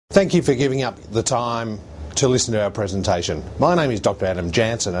Thank you for giving up the time to listen to our presentation. My name is Dr. Adam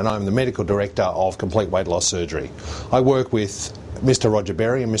Jansen and I'm the Medical Director of Complete Weight Loss Surgery. I work with Mr. Roger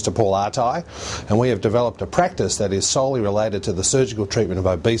Berry and Mr. Paul Artai, and we have developed a practice that is solely related to the surgical treatment of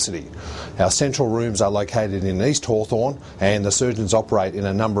obesity. Our central rooms are located in East Hawthorn and the surgeons operate in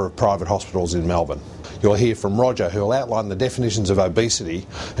a number of private hospitals in Melbourne. You'll hear from Roger, who will outline the definitions of obesity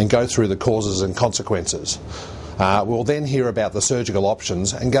and go through the causes and consequences. We'll then hear about the surgical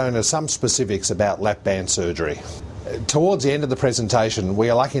options and go into some specifics about lap band surgery. Towards the end of the presentation,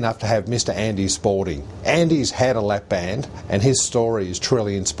 we are lucky enough to have Mr. Andy Spalding. Andy's had a lap band and his story is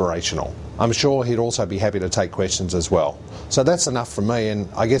truly inspirational. I'm sure he'd also be happy to take questions as well. So that's enough from me, and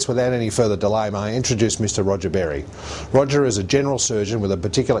I guess without any further delay, may I introduce Mr. Roger Berry. Roger is a general surgeon with a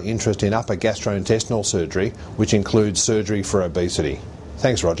particular interest in upper gastrointestinal surgery, which includes surgery for obesity.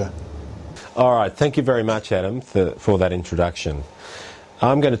 Thanks, Roger. All right, thank you very much, Adam, for that introduction.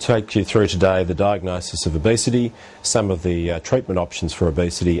 I'm going to take you through today the diagnosis of obesity, some of the treatment options for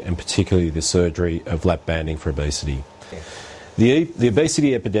obesity, and particularly the surgery of lap banding for obesity. The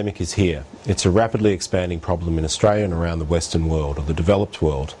obesity epidemic is here. It's a rapidly expanding problem in Australia and around the Western world, or the developed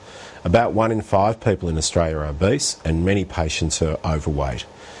world. About 1 in 5 people in Australia are obese, and many patients are overweight.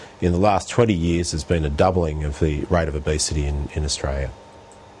 In the last 20 years, there's been a doubling of the rate of obesity in Australia.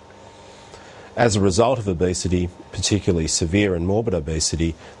 As a result of obesity, particularly severe and morbid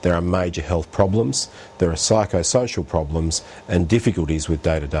obesity, there are major health problems, there are psychosocial problems and difficulties with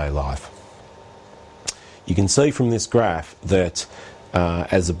day-to-day life. You can see from this graph that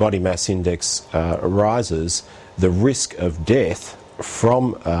as the body mass index rises, the risk of death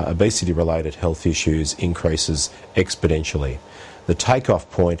from obesity-related health issues increases exponentially. The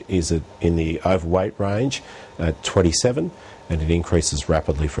takeoff point is in the overweight range at 27, and it increases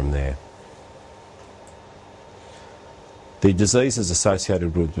rapidly from there. The diseases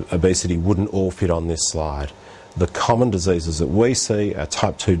associated with obesity wouldn't all fit on this slide. The common diseases that we see are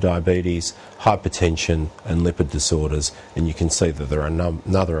type 2 diabetes, hypertension and lipid disorders, and you can see that there are a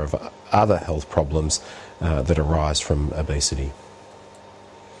number of other health problems that arise from obesity.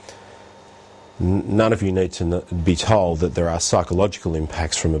 None of you need to be told that there are psychological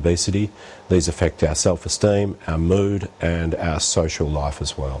impacts from obesity. These affect our self-esteem, our mood and our social life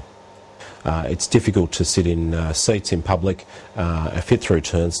as well. It's difficult to sit in seats in public, fit through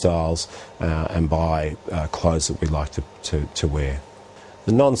turnstiles and buy clothes that we like to wear.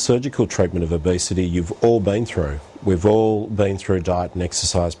 The non-surgical treatment of obesity you've all been through. We've all been through diet and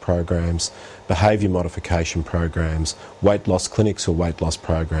exercise programs, behaviour modification programs, weight loss clinics or weight loss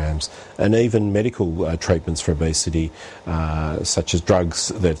programs, and even medical treatments for obesity, such as drugs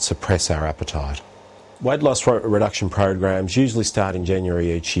that suppress our appetite. Weight loss reduction programs usually start in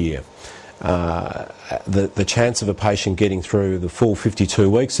January each year. The chance of a patient getting through the full 52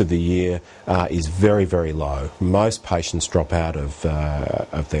 weeks of the year is very, very low. Most patients drop out of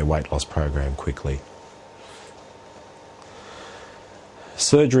their weight loss program quickly.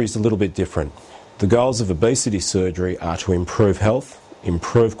 Surgery is a little bit different. The goals of obesity surgery are to improve health,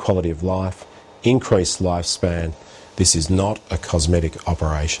 improve quality of life, increase lifespan. This is not a cosmetic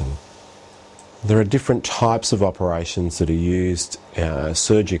operation. There are different types of operations that are used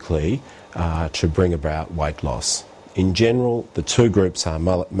surgically to bring about weight loss. In general, the two groups are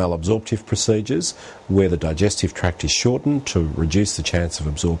malabsorptive procedures, where the digestive tract is shortened to reduce the chance of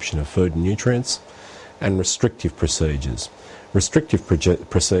absorption of food and nutrients, and restrictive procedures. Restrictive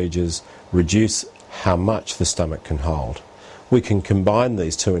procedures reduce how much the stomach can hold. We can combine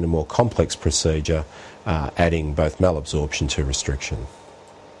these two in a more complex procedure, adding both malabsorption to restriction.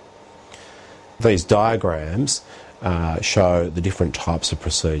 These diagrams show the different types of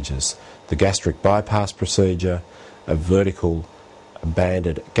procedures. The gastric bypass procedure, a vertical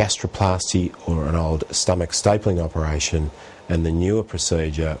banded gastroplasty or an old stomach stapling operation, and the newer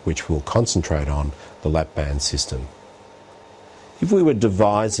procedure which we'll concentrate on, the lap band system. If we were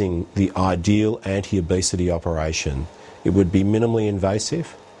devising the ideal anti-obesity operation, it would be minimally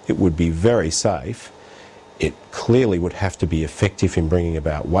invasive, it would be very safe, it clearly would have to be effective in bringing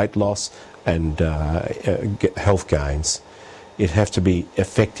about weight loss and health gains. It'd have to be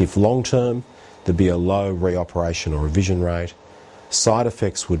effective long term, there'd be a low reoperation or revision rate, side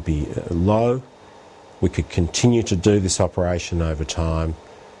effects would be low, we could continue to do this operation over time,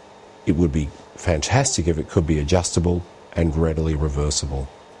 it would be fantastic if it could be adjustable and readily reversible.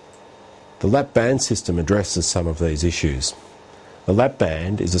 The lap band system addresses some of these issues. The lap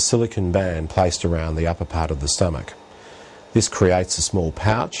band is a silicone band placed around the upper part of the stomach. This creates a small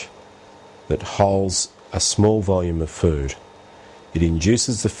pouch that holds a small volume of food. It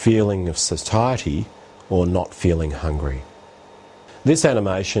induces the feeling of satiety or not feeling hungry. This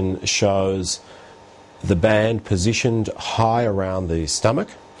animation shows the band positioned high around the stomach.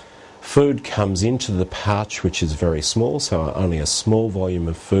 Food comes into the pouch, which is very small, so only a small volume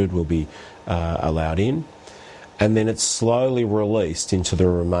of food will be allowed in, and then it's slowly released into the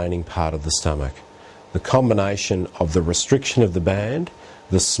remaining part of the stomach. The combination of the restriction of the band,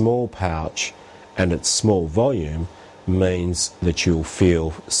 the small pouch, and its small volume means that you'll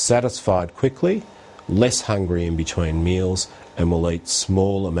feel satisfied quickly, less hungry in between meals, and will eat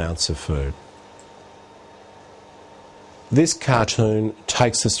small amounts of food. This cartoon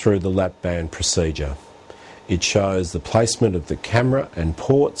takes us through the lap band procedure. It shows the placement of the camera and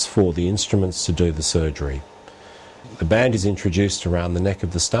ports for the instruments to do the surgery. The band is introduced around the neck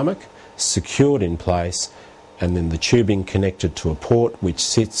of the stomach, secured in place, and then the tubing connected to a port which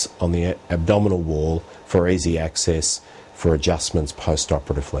sits on the abdominal wall for easy access for adjustments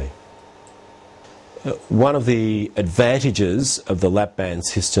post-operatively. One of the advantages of the lap band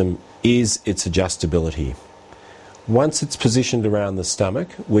system is its adjustability. Once it's positioned around the stomach,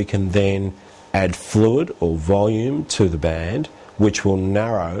 we can then add fluid or volume to the band, which will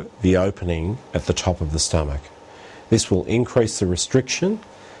narrow the opening at the top of the stomach. This will increase the restriction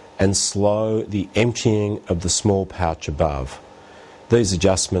and slow the emptying of the small pouch above. These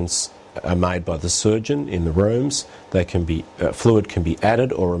adjustments are made by the surgeon in the rooms. Fluid can be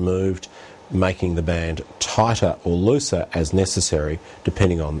added or removed, making the band tighter or looser as necessary,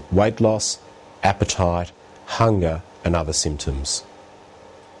 depending on weight loss, appetite, hunger, and other symptoms.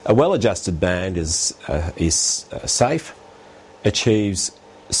 A well-adjusted band is safe, achieves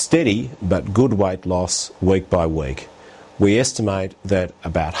steady but good weight loss week by week. We estimate that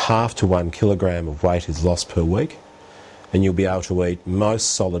about 1/2 to 1 kilogram of weight is lost per week, and you'll be able to eat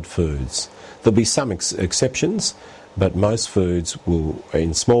most solid foods. There'll be some exceptions, but most foods will,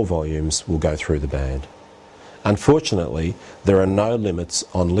 in small volumes, will go through the band. Unfortunately, there are no limits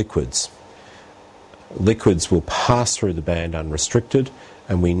on liquids. Liquids will pass through the band unrestricted,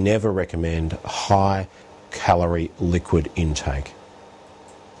 and we never recommend high-calorie liquid intake.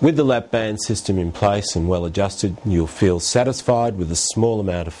 With the lap band system in place and well adjusted, you'll feel satisfied with a small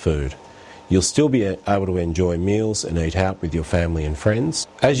amount of food. You'll still be able to enjoy meals and eat out with your family and friends.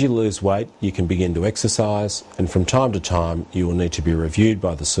 As you lose weight, you can begin to exercise, and from time to time you will need to be reviewed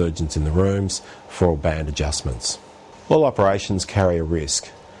by the surgeons in the rooms for band adjustments. All operations carry a risk.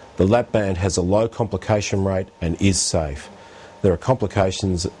 The lap band has a low complication rate and is safe. There are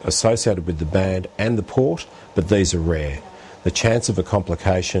complications associated with the band and the port, but these are rare. The chance of a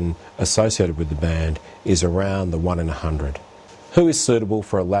complication associated with the band is around the 1 in 100. Who is suitable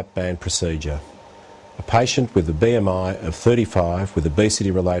for a lap band procedure? A patient with a BMI of 35 with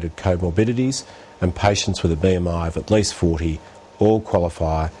obesity-related comorbidities and patients with a BMI of at least 40 all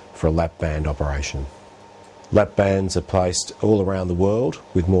qualify for a lap band operation. Lap bands are placed all around the world,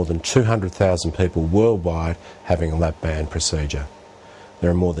 with more than 200,000 people worldwide having a lap band procedure. There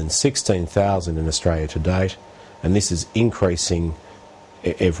are more than 16,000 in Australia to date, and this is increasing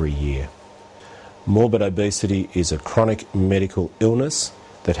every year. Morbid obesity is a chronic medical illness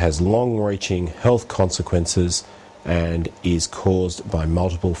that has long-reaching health consequences and is caused by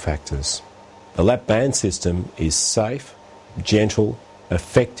multiple factors. The lap band system is safe, gentle,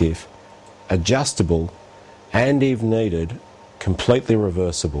 effective, adjustable, and if needed, completely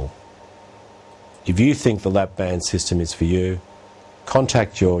reversible. If you think the lap band system is for you,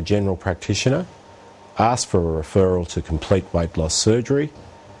 contact your general practitioner, ask for a referral to Complete Weight Loss Surgery,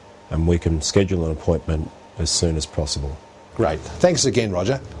 and we can schedule an appointment as soon as possible. Great. Thanks again,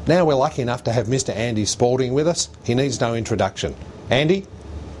 Roger. Now we're lucky enough to have Mr. Andy Spalding with us. He needs no introduction. Andy?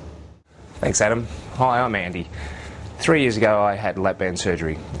 Thanks, Adam. Hi, I'm Andy. 3 years ago I had lap band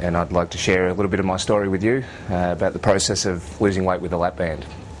surgery, and I'd like to share a little bit of my story with you about the process of losing weight with a lap band.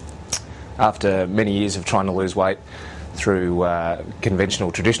 After many years of trying to lose weight through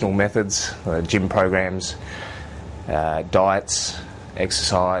conventional, traditional methods, gym programs, diets,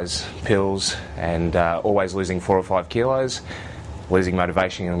 exercise, pills, and always losing 4 or 5 kilos, losing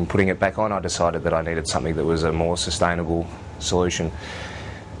motivation and putting it back on, I decided that I needed something that was a more sustainable solution.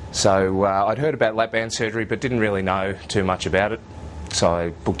 So I'd heard about lap band surgery but didn't really know too much about it. So I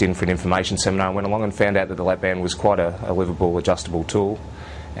booked in for an information seminar and went along and found out that the lap band was quite a livable, adjustable tool,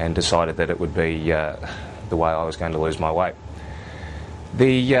 and decided that it would be the way I was going to lose my weight.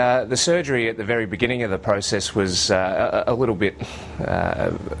 The surgery at the very beginning of the process was a little bit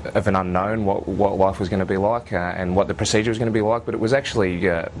of an unknown, what life was going to be like and what the procedure was going to be like, but it was actually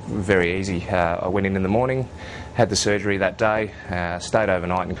very easy. I went in the morning, had the surgery that day, stayed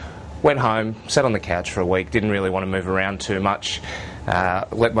overnight, and went home, sat on the couch for a week, didn't really want to move around too much,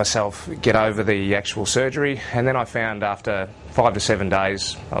 let myself get over the actual surgery, and then I found after 5 to 7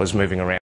 days I was moving around